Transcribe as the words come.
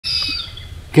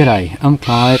G'day, I'm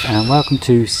Clive and welcome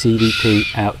to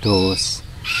PTT Outdoors.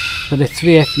 Got the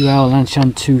 3FUL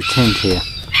Lanshan 2 tent here.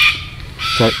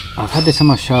 So I've had this on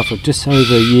my shelf for just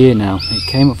over a year now. It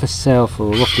came up for sale for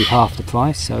roughly half the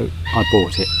price, so I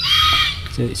bought it.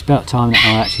 So it's about time that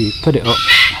I actually put it up,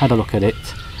 had a look at it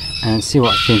and see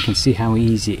what I think and see how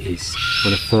easy it is for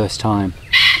the first time.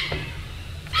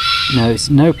 Now it's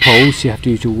no poles, you have to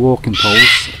use your walking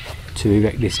poles to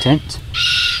erect this tent.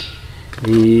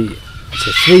 It's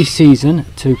a 3-season,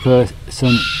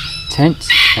 2-person tent,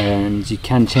 and you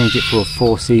can change it for a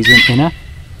 4-season inner.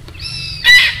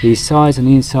 The size on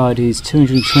the inside is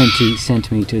 220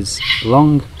 centimeters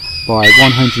long by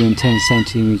 110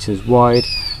 centimeters wide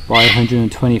by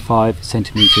 125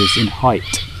 centimeters in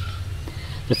height.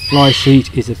 The fly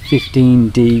sheet is a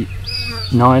 15D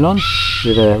nylon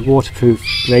with a waterproof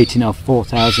rating of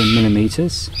 4000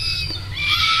 millimeters.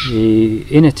 The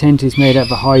inner tent is made out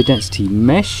of a high density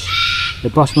mesh. The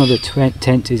bottom of the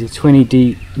tent is a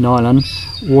 20D nylon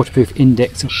waterproof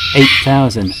index of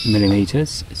 8000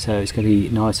 millimeters, so it's going to be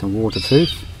nice and waterproof.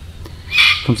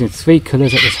 Comes in 3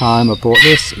 colours at the time I bought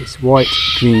this. It's white,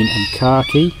 green and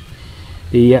khaki.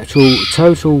 The actual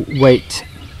total weight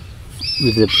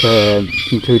with the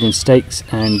including stakes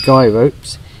and guy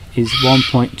ropes is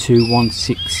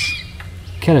 1.216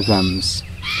 kilograms,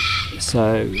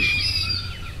 so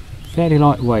fairly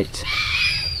lightweight.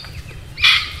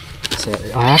 So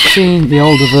I have seen the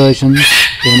older versions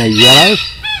in a yellow,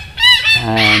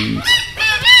 and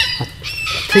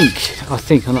I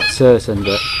think I'm not certain,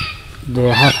 but they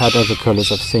have had other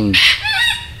colours I've seen.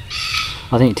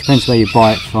 I think it depends where you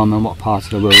buy it from and what part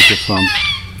of the world you're from.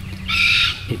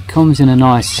 It comes in a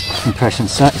nice compression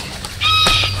sack.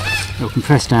 It'll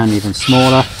compress down even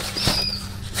smaller.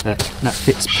 That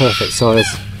fits perfect size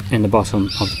in the bottom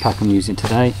of the pack I'm using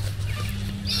today.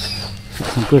 Got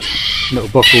some good little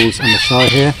buckles on the side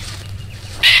here.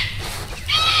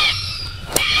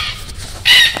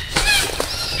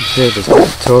 There's a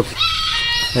tug.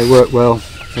 They work well,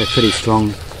 they're pretty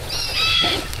strong.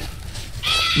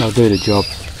 They'll do the job.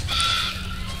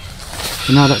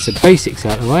 So now that's the basics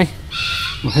out of the way,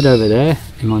 we'll head over there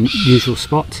in my usual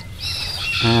spot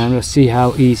and we'll see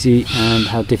how easy and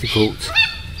how difficult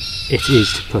it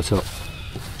is to put up.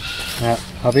 Now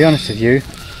I'll be honest with you,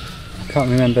 I can't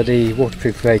remember the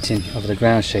waterproof rating of the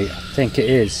ground sheet. I think it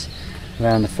is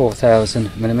around the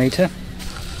 4000 millimeter.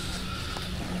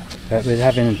 But with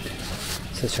having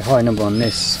such a high number on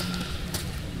this,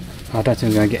 I don't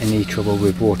think I'm going to get any trouble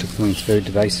with water coming through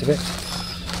the base of it.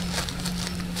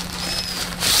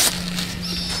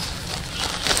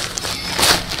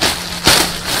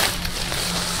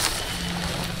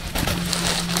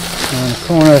 On the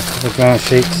corner of the ground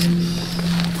sheet,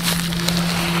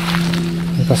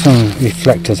 we've got some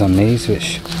reflectors on these,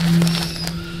 which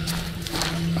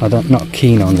I'm not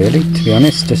keen on really, to be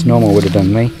honest. Just normal would have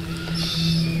done me.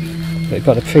 But we've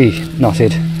got the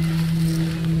pre-knotted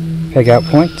peg out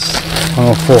points on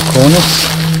all 4 corners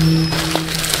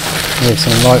with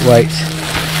some lightweight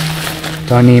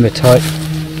Dyneema type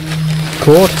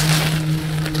cord.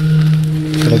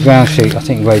 For the ground sheet I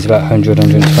think it weighs about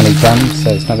 100-120 grams, so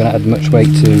it's not going to add much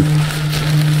weight to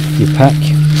your pack.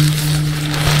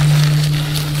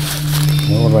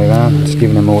 All the way around, just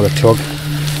giving them all a tug.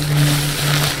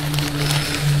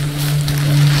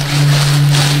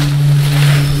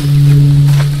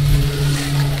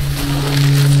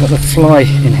 Got the fly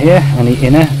in here and the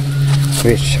inner,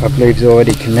 which I believe is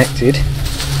already connected.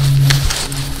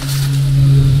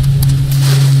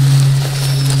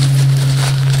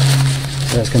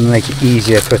 So that's going to make it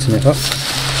easier putting it up.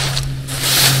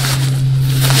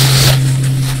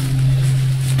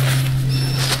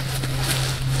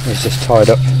 It's just tied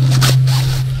up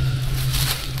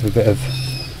with a bit of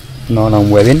nylon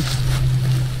webbing.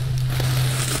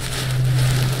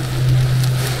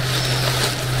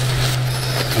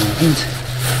 And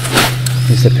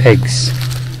here's the pegs.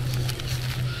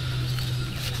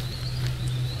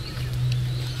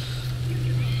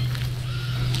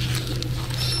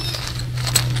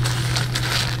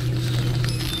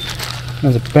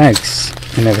 Now the bags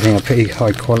and everything are pretty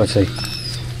high quality.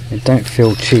 They don't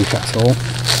feel cheap at all.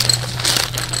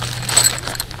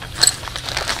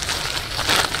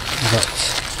 I've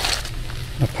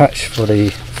got a patch for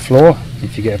the floor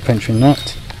if you get a puncture in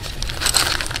that.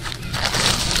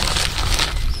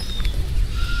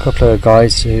 A couple of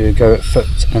guys who go at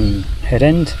foot and head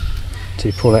end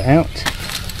to pull it out.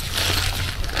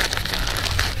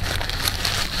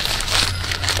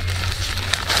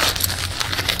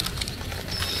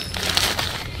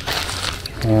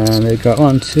 And they've got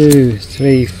 1, 2,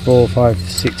 3, 4, 5,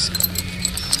 6,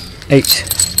 8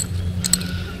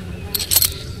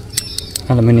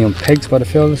 aluminium pegs by the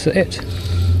feels of it,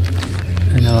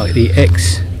 and I like the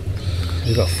X.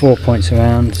 We've got 4 points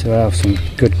around, so I have some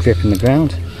good grip in the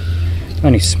ground.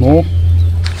 Only small,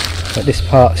 but this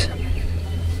part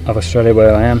of Australia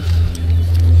where I am,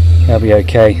 they'll be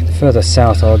okay. The further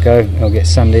south I'll go, I'll get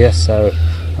sandier, so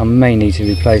I may need to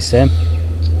replace them,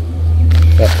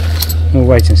 but we'll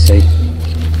wait and see.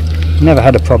 Never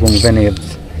had a problem with any of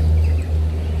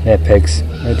their pegs.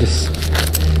 They're just,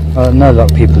 I know a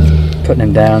lot of people put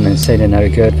them down and say they're no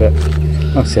good, but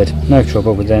like I said, no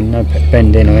trouble with them, no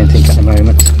bending or anything at the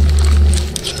moment.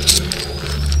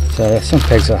 So there's some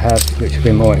pegs I have which have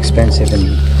been more expensive and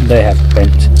they have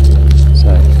bent,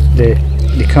 so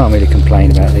you can't really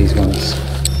complain about these ones.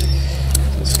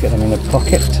 Let's get them in the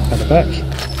pocket at the back.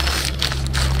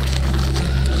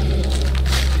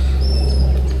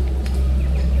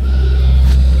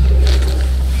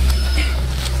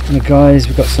 And guys,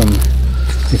 we've got some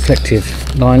reflective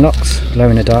line locks, glow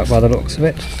in the dark by the looks of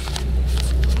it.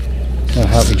 That'll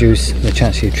help reduce the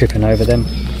chance of you tripping over them.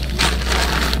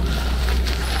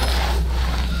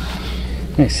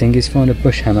 Next thing is find a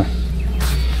bush hammer.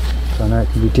 So I know it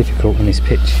can be difficult on this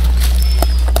pitch.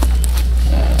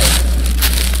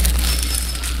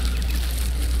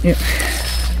 Yep,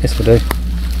 this will do.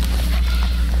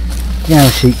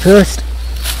 Ground sheet first.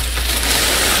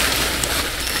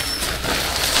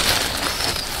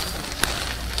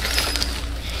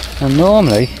 And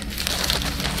normally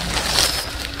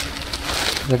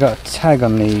they've got a tag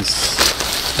on these,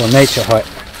 or Nature Hike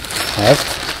have,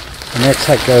 and their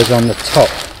tag goes on the top,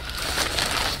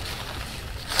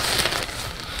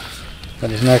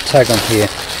 but there's no tag on here.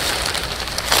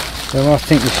 So what I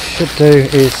think we should do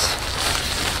is,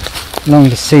 along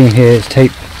the seam here is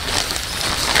tape,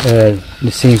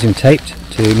 the seam's been taped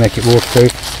to make it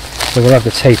waterproof, so we'll have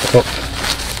the tape up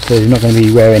so you're not going to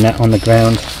be wearing that on the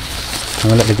ground. And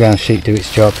we'll let the ground sheet do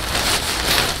its job.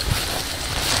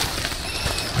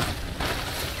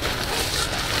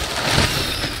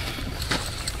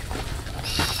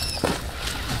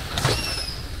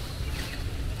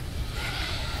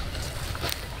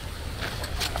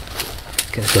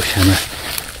 Get a bush hammer.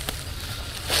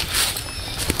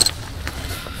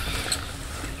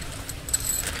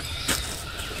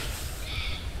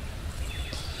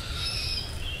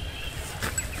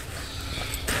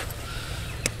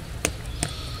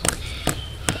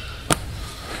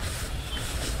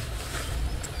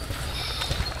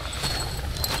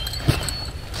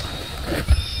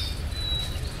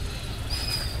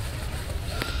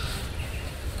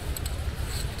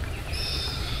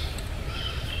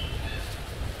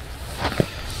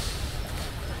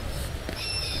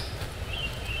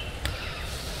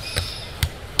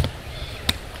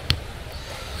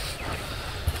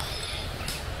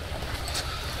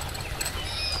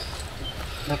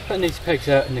 Now putting these pegs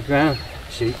out in the ground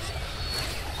sheet,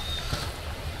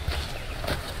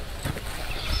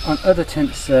 on other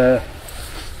tents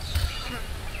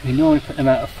we normally put them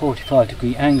at a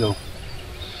 45-degree angle,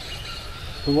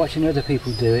 but watching other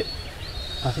people do it,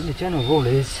 I think the general rule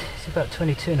is it's about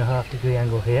 22.5-degree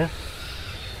angle here,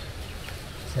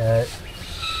 so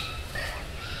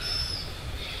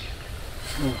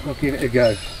we'll give it a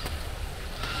go.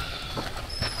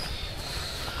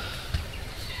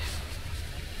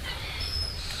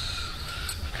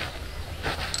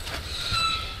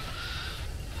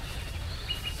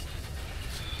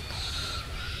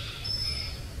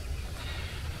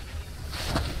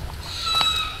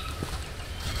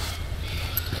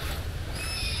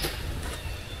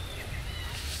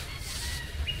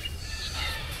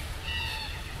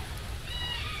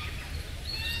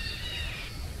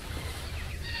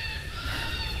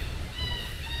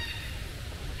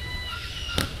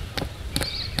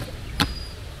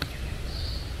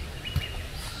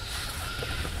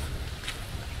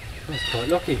 I was quite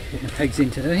lucky getting the pegs in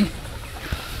today.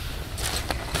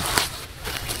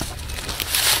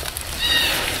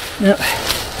 Yep,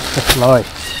 the fly.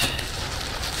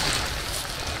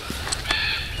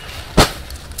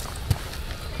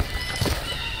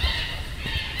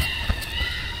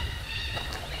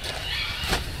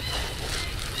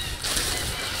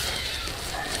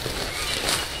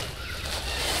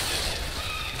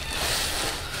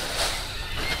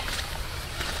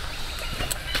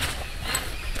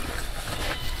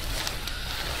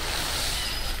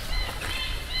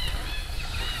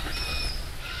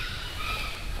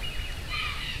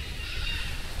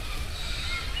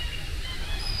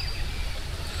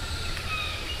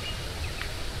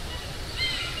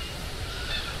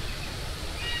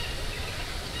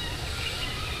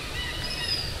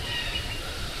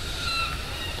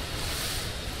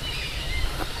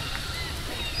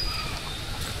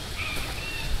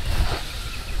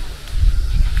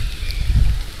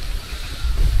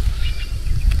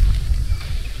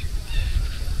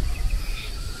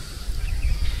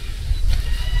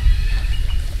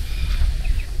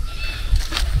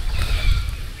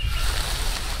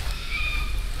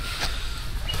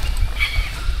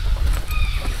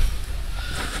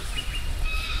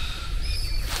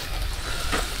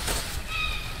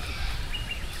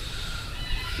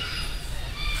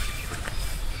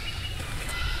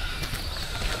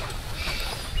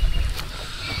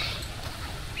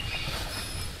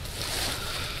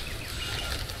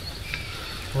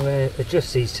 I'm going to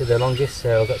adjust these to the longest,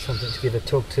 so I've got something to give a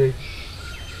tug to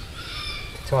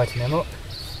tighten them up.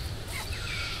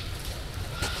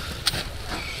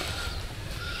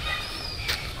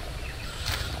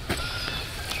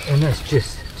 And that's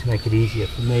just to make it easier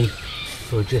for me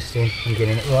for adjusting and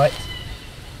getting it right.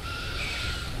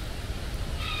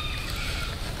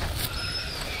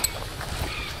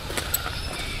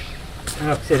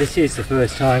 Like I said, this is the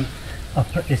first time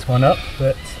I've put this one up,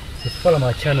 but if you follow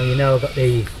my channel, you know I've got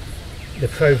the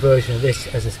pro version of this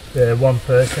as a one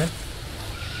person.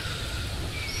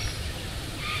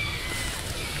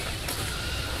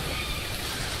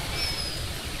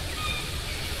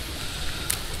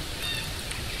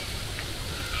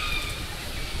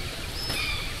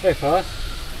 So far,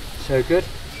 so good.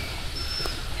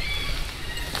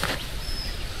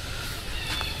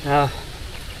 Now,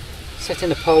 setting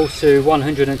the poles to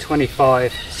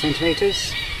 125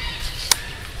 centimeters.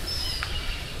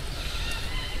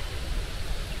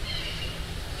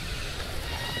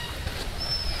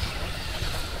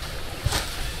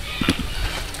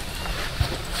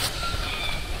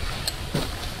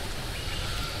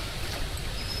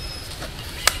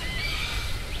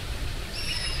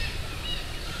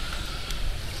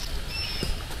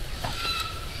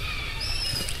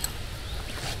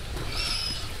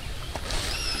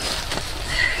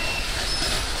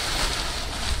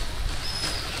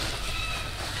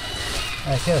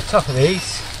 Okay, at the top of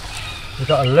these we've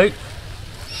got a loop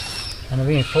and a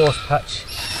reinforced patch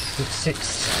which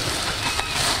sits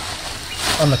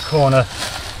on the corner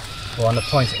or on the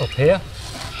point up here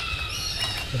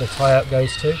where the tie out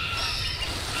goes to.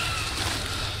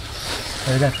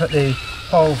 So we're going to put the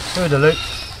pole through the loop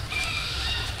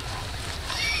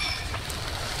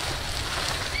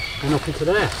and up into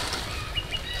there.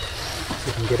 See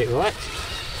if we can get it right.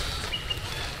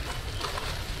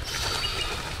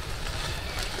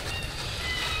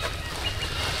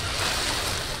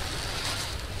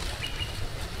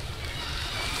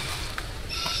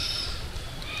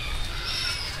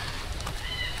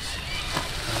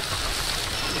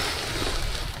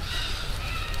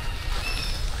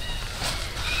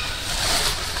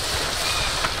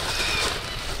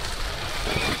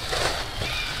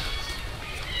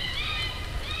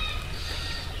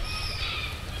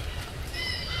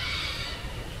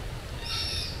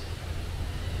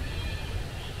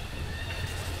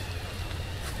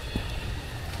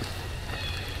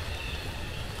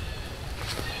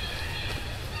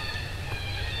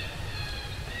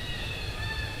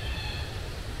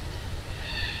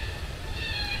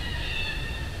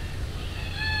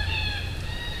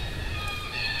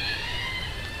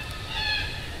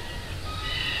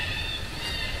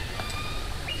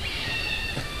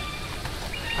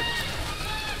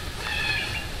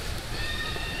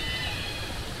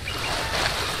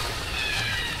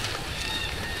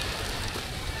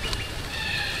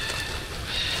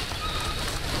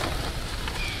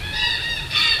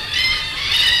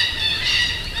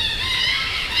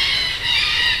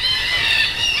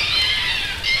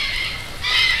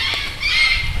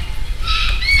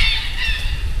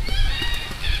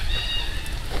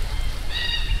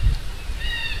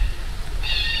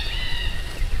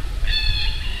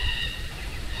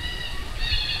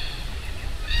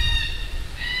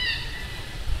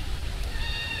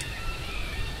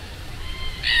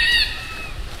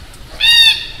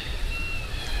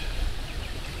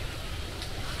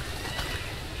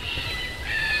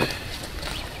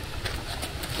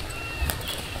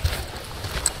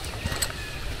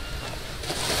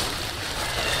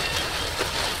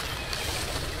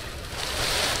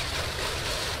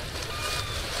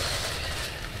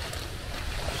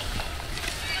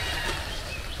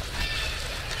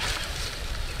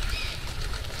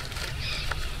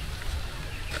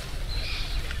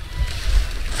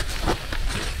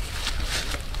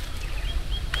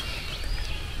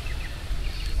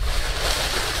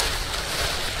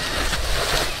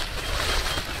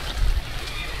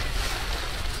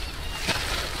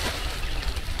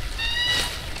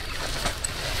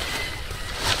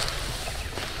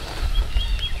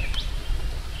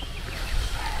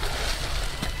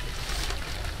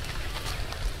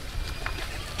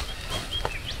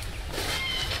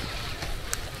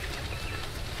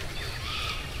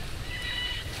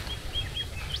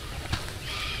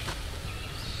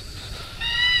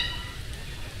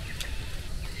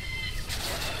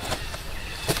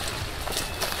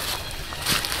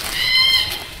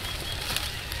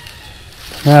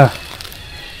 Now,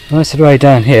 most of the way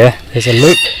down here there's a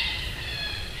loop,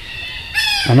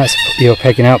 and that's your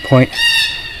pegging out point,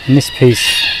 and this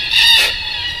piece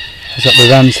has got the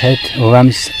ram's head, or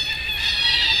ram's,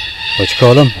 what do you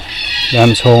call them,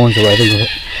 ram's horns or whatever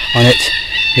on it,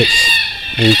 which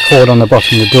the cord on the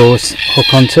bottom of the doors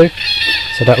hook onto,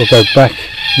 so that will go back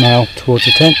now towards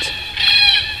the tent.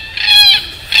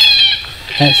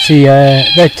 That's the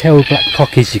red-tailed black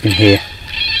cockies you can hear.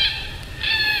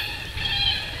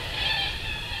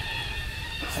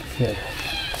 Good.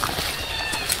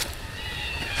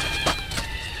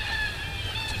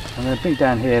 I'm going to bring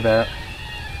down here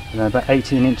about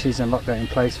 18 inches and lock that in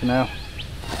place for now.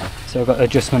 So I've got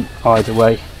adjustment either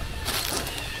way.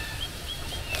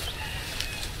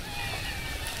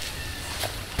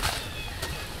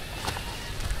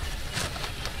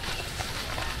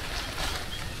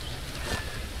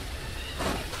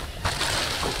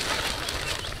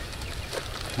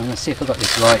 I'm going to see if I've got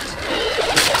this right.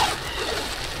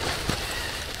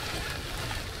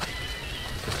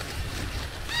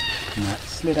 And that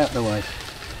slid out the way.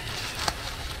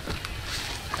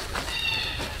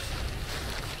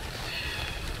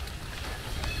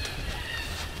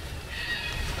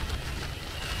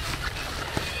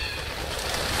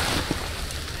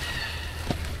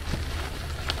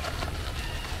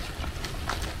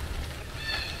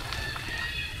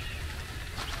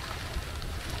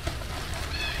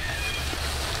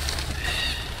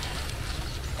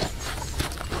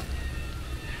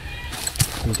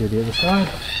 We do the other side.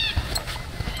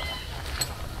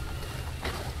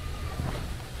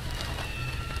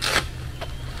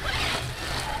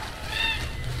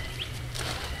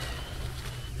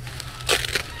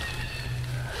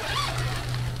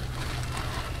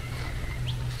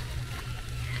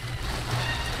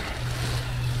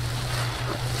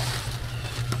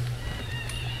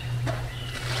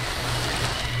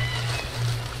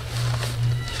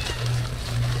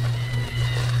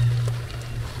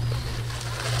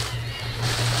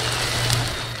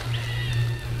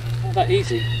 Not that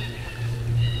easy.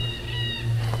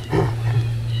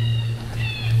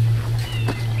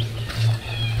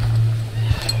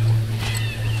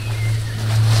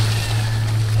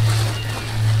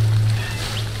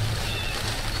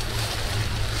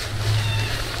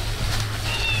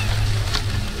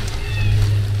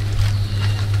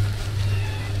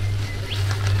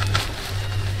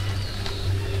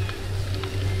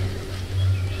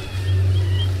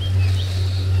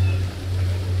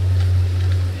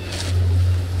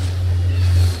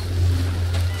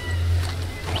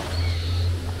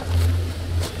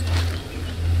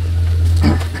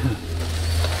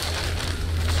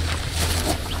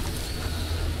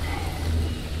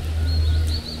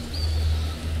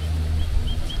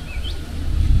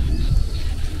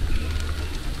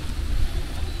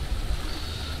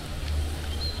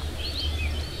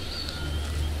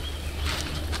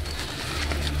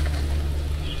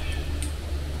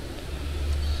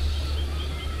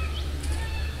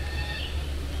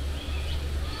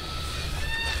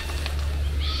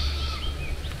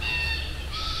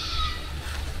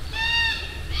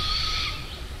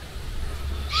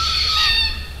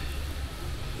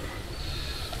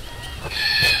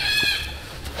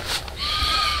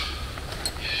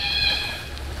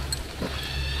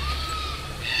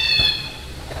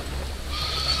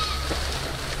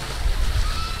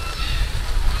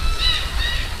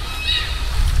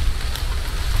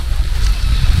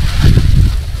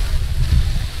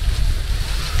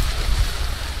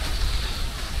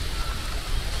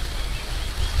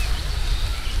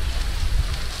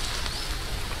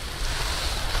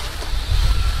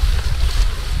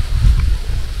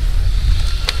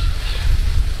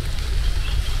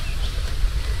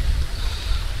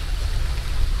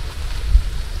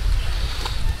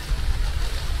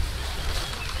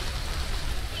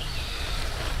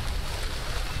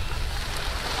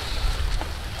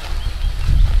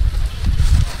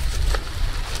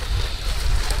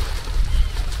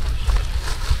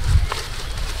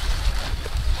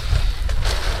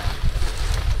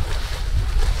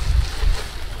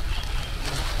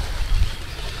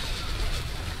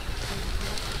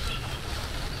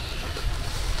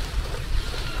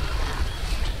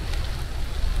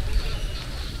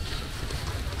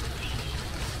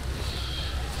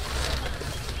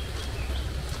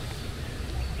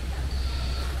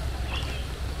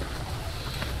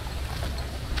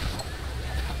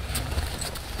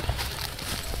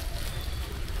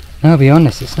 Now, I'll be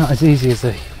honest, it's not as easy as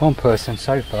the one person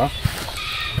so far.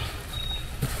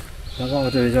 So what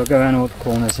I'll do is I'll go around all the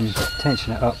corners and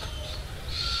tension it up,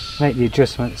 make the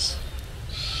adjustments,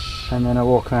 and then I'll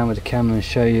walk around with the camera and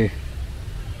show you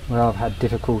where I've had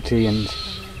difficulty and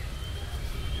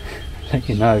let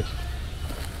you know.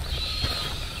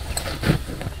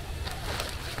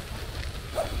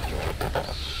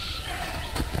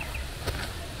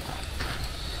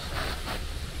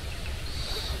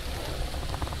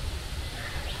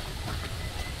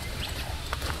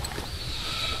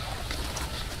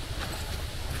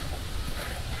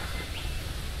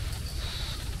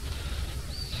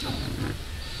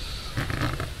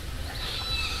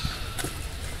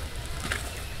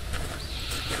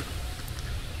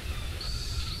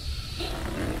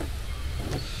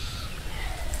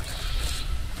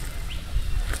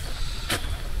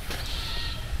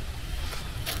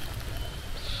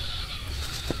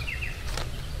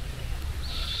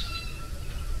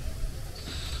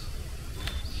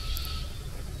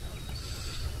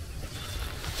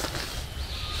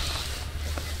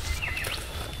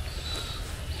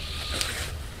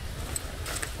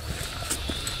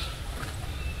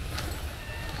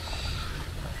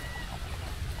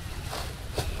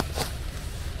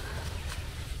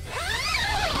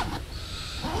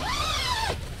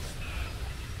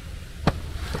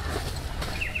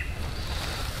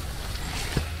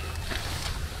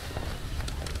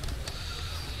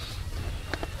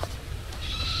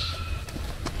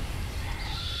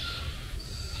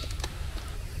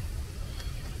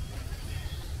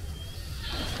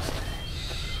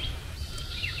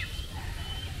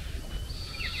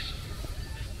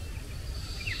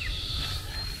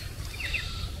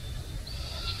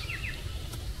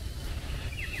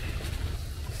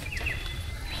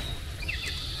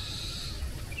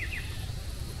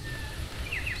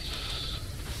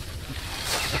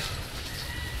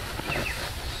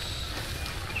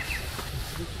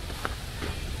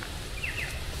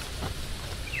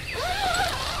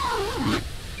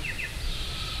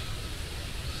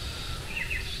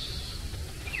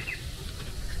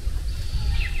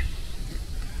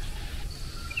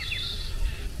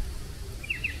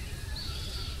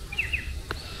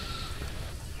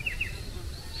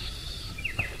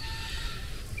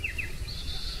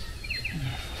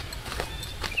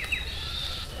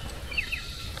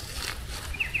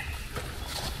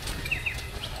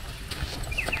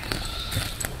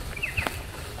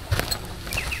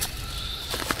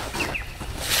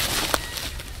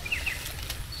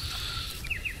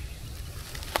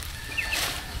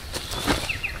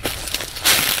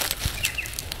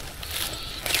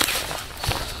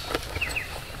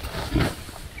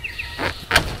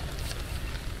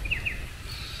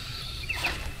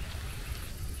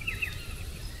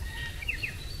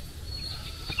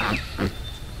 What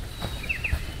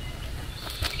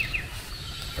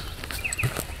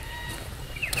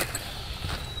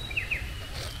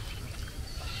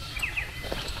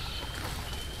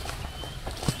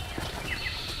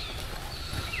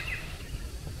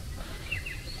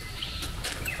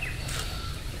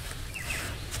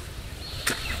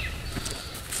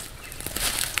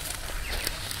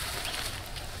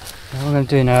I'm going to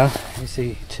do now is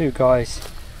the two guys,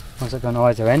 ones that go on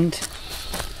either end,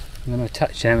 I'm going to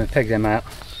attach them and peg them out,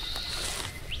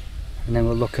 and then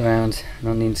we'll look around and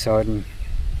on the inside and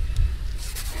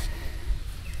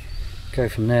go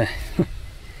from there.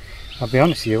 I'll be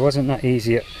honest with you, it wasn't that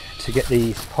easy to get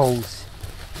these poles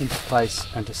into place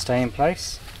and to stay in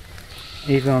place.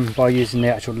 Even by using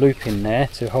the actual loop in there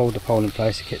to hold the pole in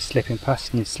place, it kept slipping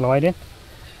past and sliding,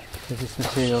 because this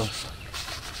material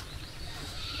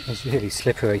is really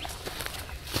slippery.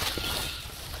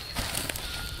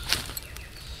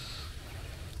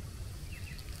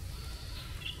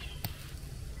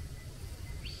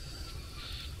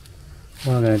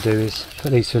 What I'm going to do is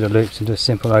put these through the loops and do a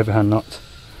simple overhand knot,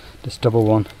 just double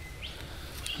one,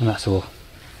 and that's all.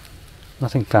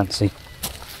 Nothing fancy.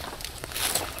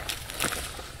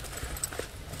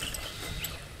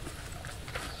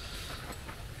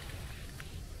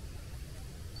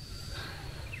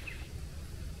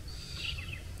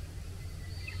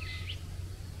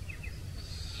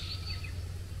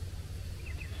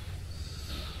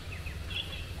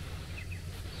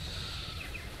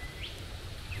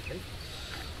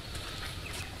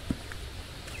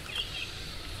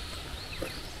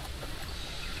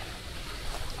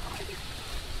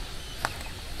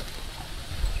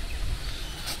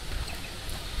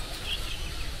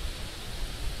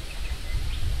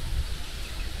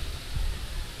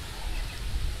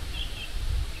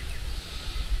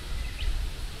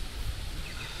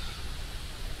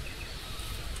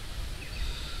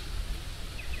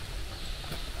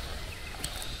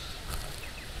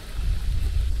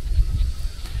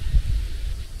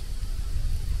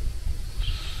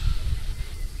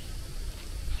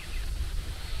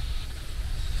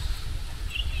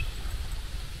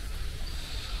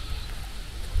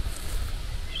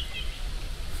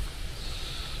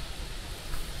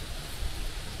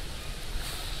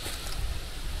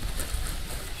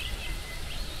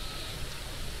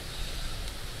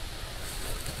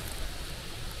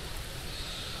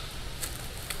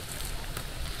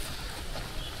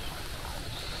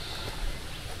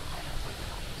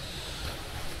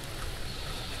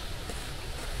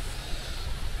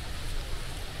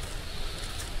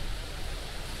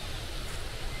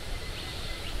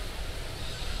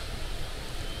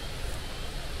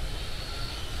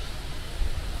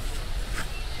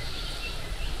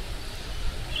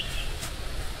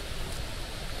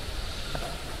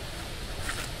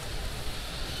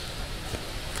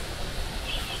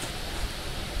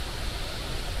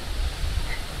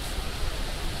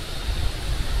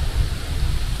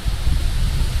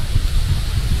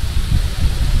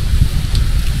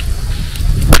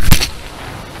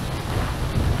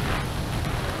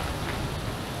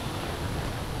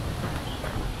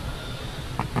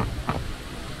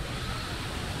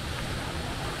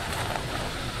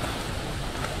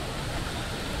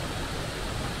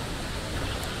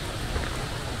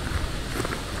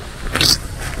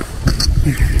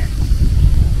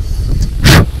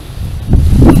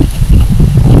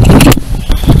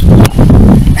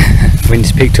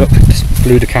 Wind's picked up, just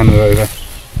blew the camera over.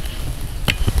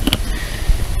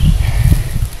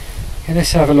 Okay,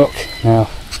 let's have a look now.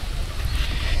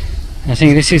 I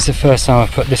think this is the first time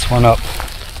I've put this one up.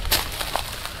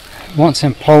 Once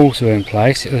them poles were in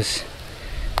place, it was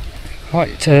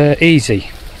quite easy.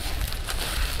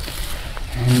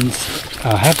 And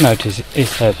I have noticed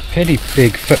it's a pretty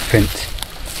big footprint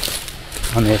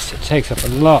on this. It takes up a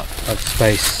lot of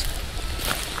space.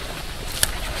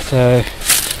 So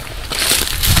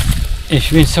if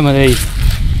you're in some of the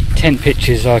tent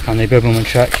pitches like on the Bibbulmun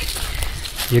track,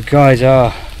 your guys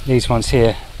are, these ones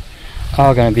here,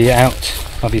 are going to be out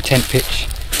of your tent pitch,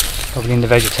 probably in the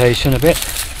vegetation a bit.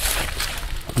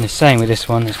 And the same with this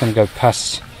one, it's going to go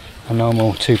past a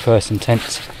normal two-person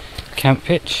tent camp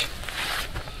pitch.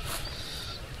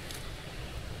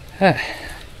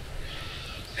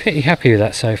 Pretty happy with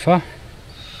that so far.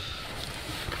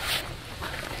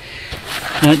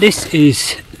 Now this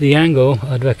is the angle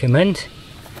I'd recommend.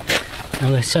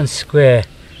 Now the sun's square,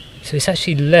 so it's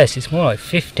actually less, it's more like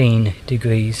 15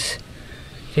 degrees,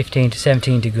 15 to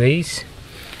 17 degrees,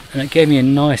 and it gave me a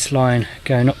nice line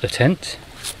going up the tent.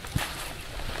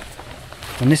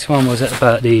 And this one was at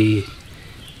about the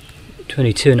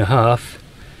 22.5,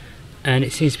 and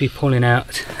it seems to be pulling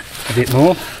out a bit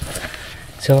more.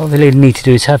 So what I really need to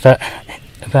do is have that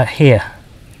about here.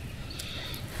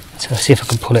 So I'll see if I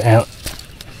can pull it out.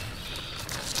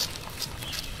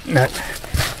 No.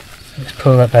 Let's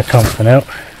pull that back on for now.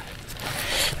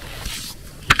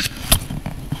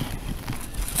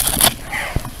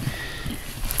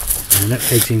 And that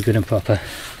peg's in good and proper.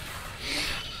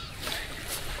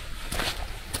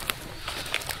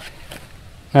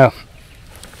 Now,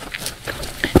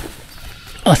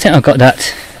 I think I've got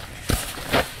that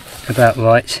about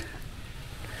right.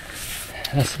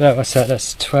 That's about, what's that,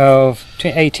 that's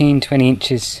 18, 20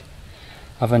 inches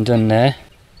I've undone there.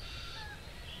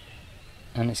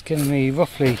 And it's given me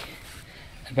roughly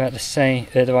about the same,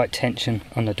 the right tension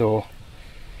on the door.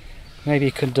 Maybe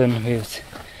it could have done with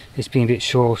this being a bit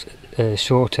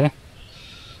shorter.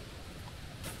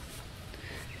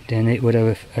 Then it would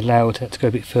have allowed that to go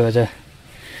a bit further.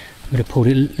 Would have pulled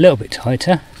it a little bit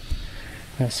tighter.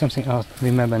 That's something I'll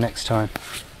remember next time.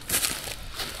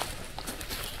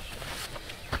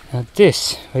 Now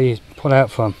this, where you pull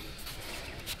out from,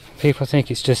 people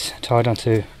think it's just tied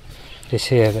onto this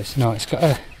here, but it's not. It's got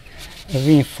a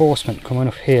reinforcement coming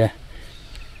up here,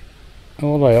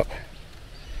 all the way up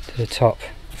to the top.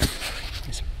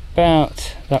 It's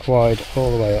about that wide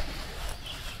all the way up.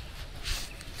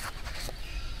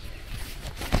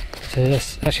 So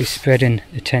that's actually spreading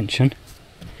the tension.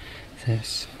 So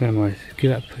it's,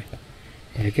 give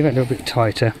it a little bit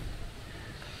tighter.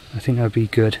 I think that would be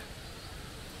good.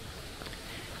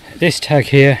 This tag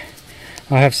here,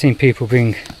 I have seen people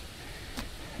bring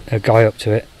a guy up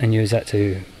to it and use that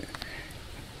to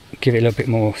give it a little bit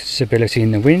more stability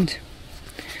in the wind.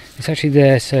 It's actually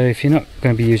there, so if you're not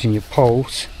going to be using your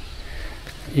poles,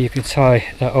 you can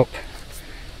tie that up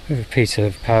with a piece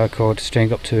of paracord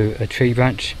string up to a tree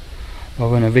branch, or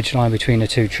run a ridge line between the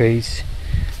two trees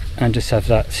and just have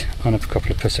that on a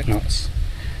couple of prusik knots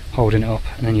holding it up,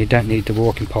 and then you don't need the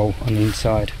walking pole on the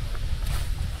inside.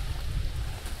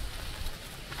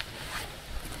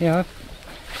 Yeah,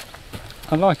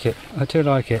 I like it. I do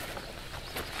like it.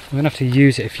 I'm going to have to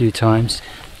use it a few times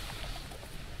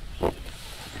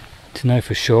to know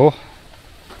for sure.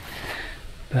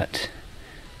 But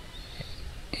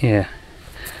yeah,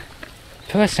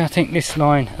 personally I think this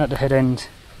line at the head end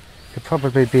could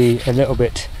probably be a little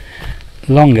bit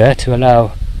longer to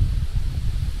allow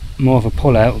more of a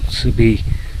pull out, to be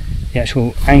the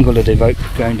actual angle of the rope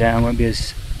going down won't be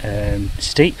as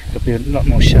steep, it'll be a lot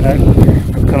more shallow.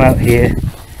 It'll come out here,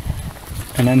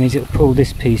 and that means it'll pull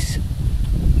this piece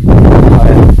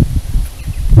higher.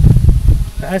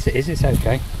 But as it is, it's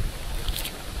okay.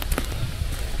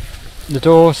 The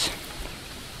doors,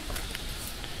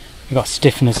 we've got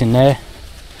stiffeners in there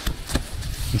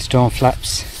and storm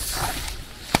flaps.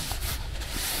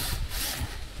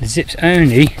 The zip's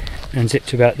only unzipped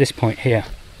to about this point here.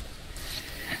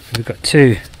 We've got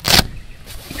two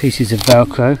pieces of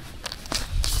Velcro.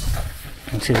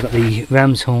 You can see we've got the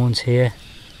ram's horns here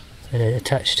that are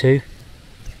attached to.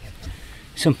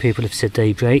 Some people have said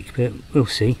they break, but we'll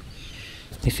see.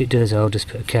 If it does, I'll just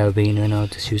put a carabiner and I'll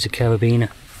just use a carabiner.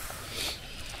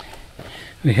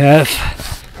 We have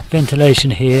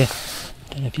ventilation here.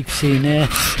 Don't know if you can see in there.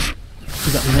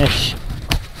 We've got the mesh.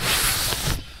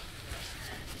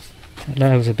 It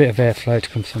allows a bit of airflow to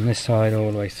come from this side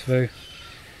all the way through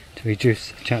to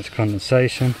reduce the chance of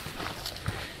condensation.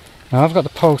 Now I've got the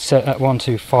pole set at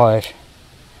 125,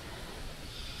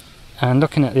 and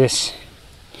looking at this,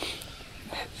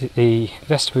 the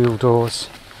vestibule doors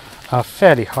are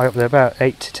fairly high up. They're about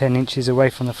 8 to 10 inches away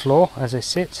from the floor as they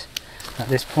sit at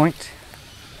this point.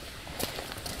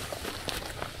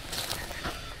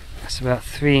 That's about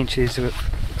 3 inches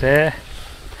there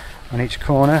on each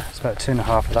corner. It's about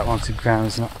 2.5 of that one to the ground,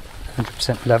 is not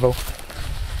 100% level.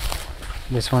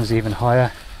 This one's even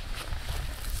higher.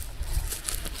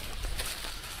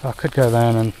 I could go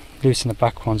around and loosen the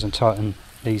back ones and tighten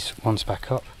these ones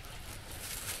back up.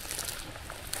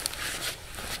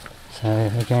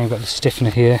 So again, we've got the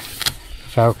stiffener here,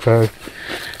 Velcro,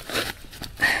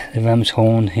 the ram's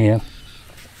horn here.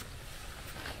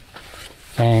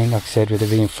 Again, like I said, with the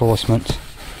reinforcement,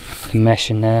 the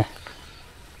mesh in there.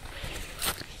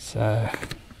 So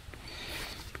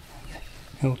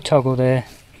it'll toggle there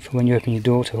for when you open your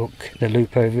door to hook the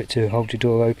loop over it to hold your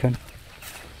door open.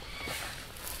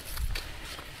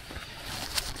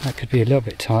 That could be a little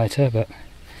bit tighter, but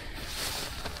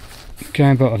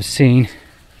going by what I've seen,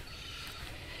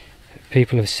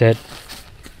 people have said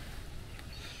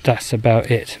that's about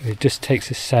it. It just takes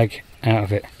the sag out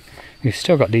of it. We've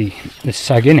still got the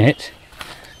sag in it,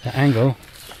 the angle.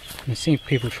 I've seen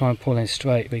people try and pull in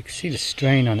straight, but you can see the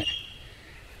strain on it.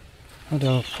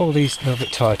 I'll pull these a little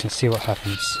bit tight and see what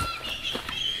happens.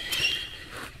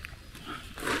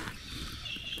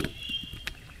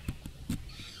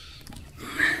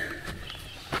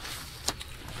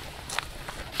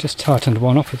 Just tightened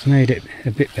one up, it's made it a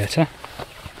bit better.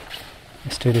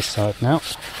 Let's do this side now.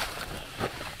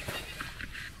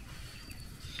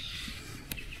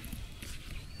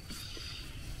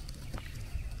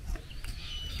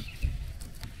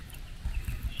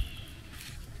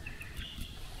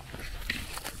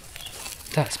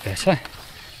 That's better.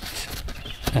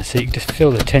 So you can just feel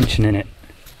the tension in it.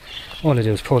 All I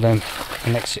do is pull them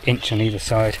an extra inch on either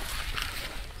side.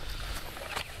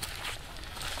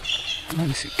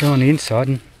 Let's go on the inside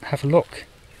and have a look.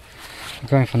 I'm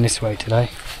going from this way today.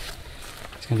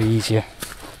 It's going to be easier.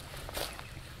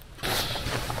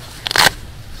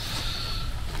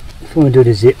 Before I do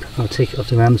the zip, I'll take it off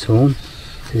the ram's horn.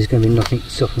 So there's going to be nothing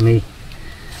stopping me.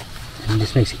 And it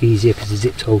just makes it easier because the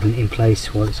zip's holding it in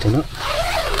place while it's done up.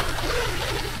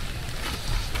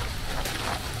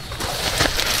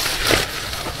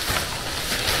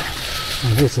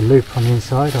 And here's the loop on the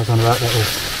inside. I was on about that will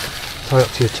tie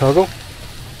up to your toggle.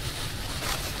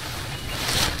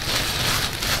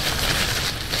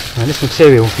 And this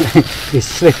material is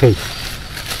slippy.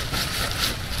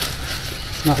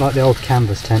 It's not like the old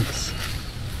canvas tents.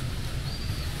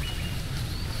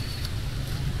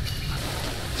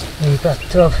 The back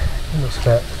tub looks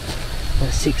about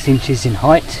 6 inches in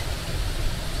height.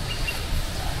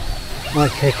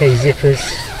 YKK zippers.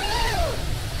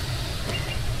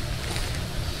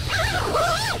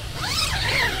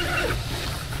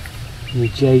 The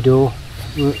J door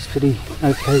works pretty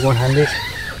okay one-handed.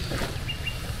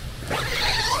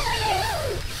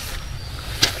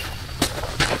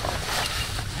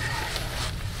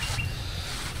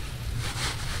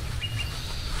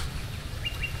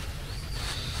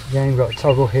 Again, we've got a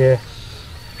toggle here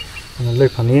and a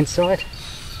loop on the inside.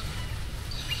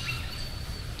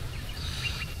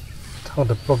 Hold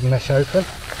the bug mesh open.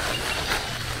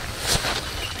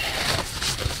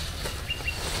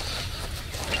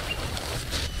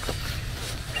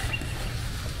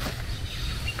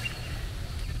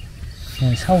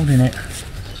 And it's holding it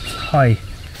high.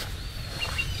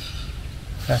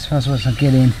 That's as far as I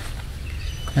get in.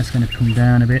 That's going to come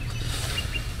down a bit.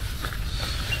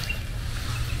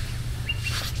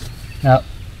 Now,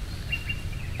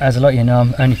 as a lot of you know,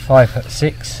 I'm only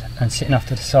 5'6", and sitting off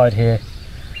to the side here,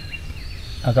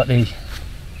 I've got the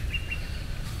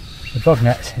bug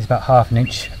net is about ½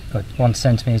 inch, or 1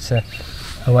 centimetre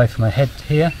away from my head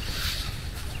here.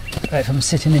 But if I'm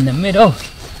sitting in the middle,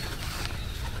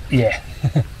 yeah,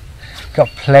 got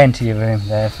plenty of room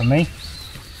there for me.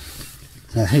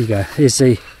 So here you go, here's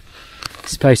the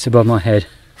space above my head.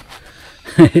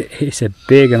 It's a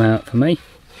big amount for me.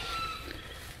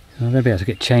 I'm going to be able to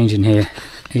get change in here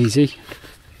easy.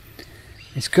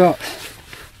 It's got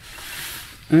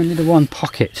only the one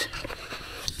pocket,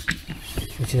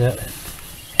 which is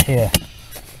here.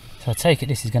 So I take it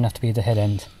this is going to have to be the head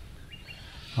end.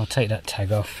 I'll take that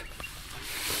tag off.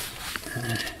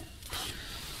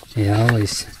 Yeah, I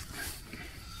always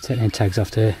take them tags off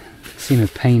there. See the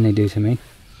pain they do to me.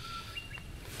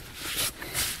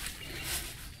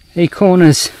 The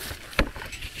corners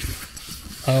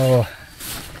are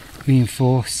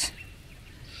reinforced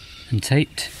and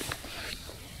taped.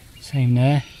 Same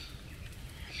there.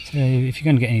 So if you're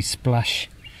going to get any splash,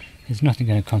 there's nothing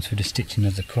going to come through the stitching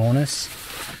of the corners.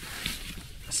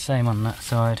 Same on that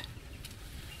side.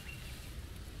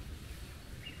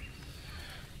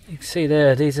 You can see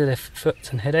there, these are the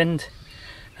foot and head end.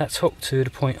 That's hooked to the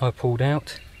point I pulled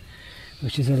out,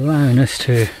 which is allowing us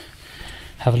to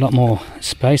have a lot more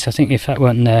space. I think if that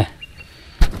weren't there,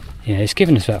 yeah, it's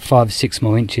giving us about 5 or 6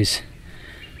 more inches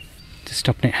to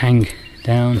stopping it hang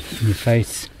down in your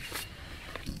face.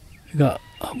 We've got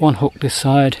one hook this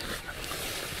side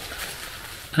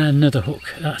and another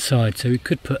hook that side, so we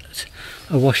could put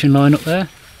a washing line up there,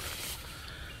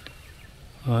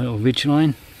 or a little ridge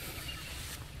line.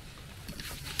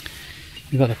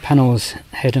 We've got the panels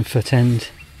head and foot end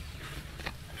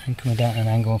and coming down at an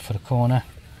angle for the corner,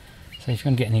 so if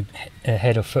you're going to get any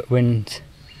head or foot wind,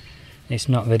 it's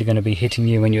not really going to be hitting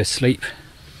you when you're asleep.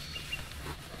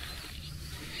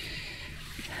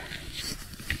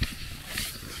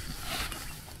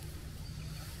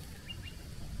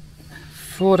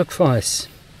 For the price,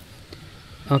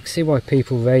 I can see why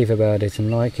people rave about it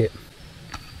and like it.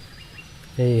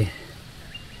 The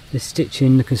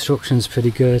stitching, the construction's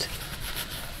pretty good.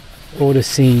 All the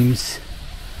seams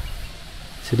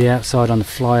to the outside on the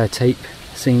flyer tape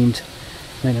seamed,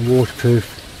 make them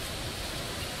waterproof.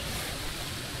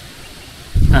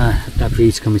 That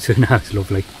breeze coming through now is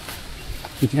lovely.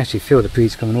 You can actually feel the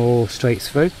breeze coming all straight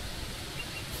through.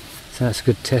 So that's a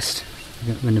good test.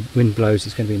 When the wind blows,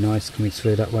 it's going to be nice coming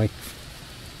through that way.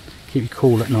 Keep you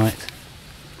cool at night.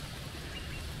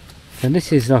 And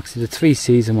this is like the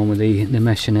 3-season one with the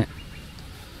mesh in it.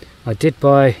 I did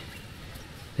buy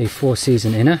the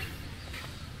 4-season inner,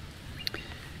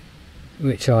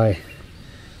 which I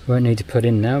won't need to put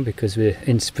in now because we're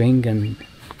in spring, and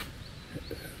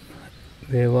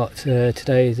we're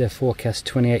today the forecast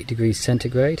 28 degrees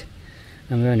centigrade,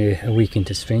 and we're only a week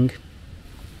into spring.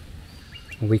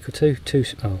 A week or two,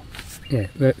 oh yeah,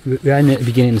 we're only at the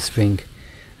beginning of spring,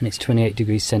 and it's 28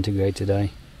 degrees centigrade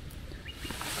today.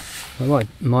 What I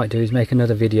might do is make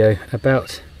another video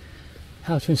about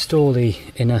how to install the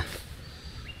inner,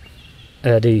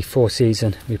 the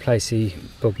 4-season, replace the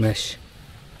bug mesh,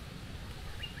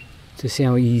 to see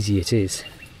how easy it is.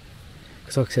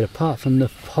 Because like I said, apart from the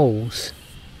poles,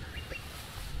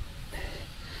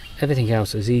 everything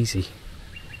else is easy.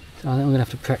 So I think I'm going to have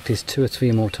to practice 2 or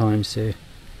 3 more times to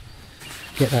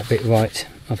get that bit right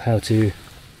of how to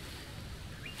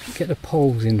get the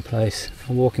poles in place,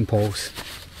 the walking poles.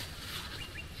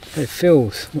 It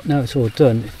feels, now it's all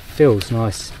done, it feels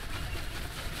nice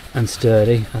and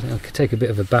sturdy. I think I could take a bit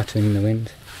of a battering in the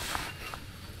wind.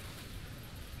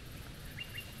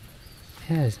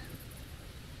 Yeah,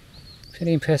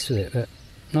 pretty impressed with it, but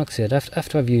like I said,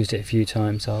 after I've used it a few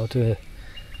times, I'll do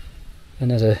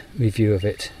another review of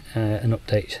it, an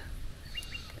update.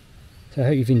 So I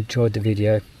hope you've enjoyed the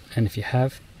video, and if you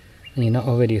have, and you're not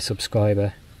already a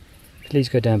subscriber, please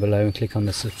go down below and click on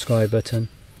the subscribe button.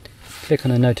 Click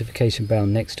on the notification bell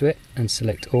next to it and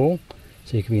select all,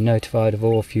 so you can be notified of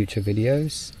all future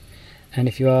videos. And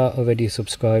if you are already a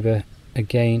subscriber,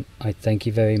 again, I thank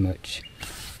you very much.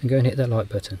 And go and hit that like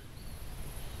button.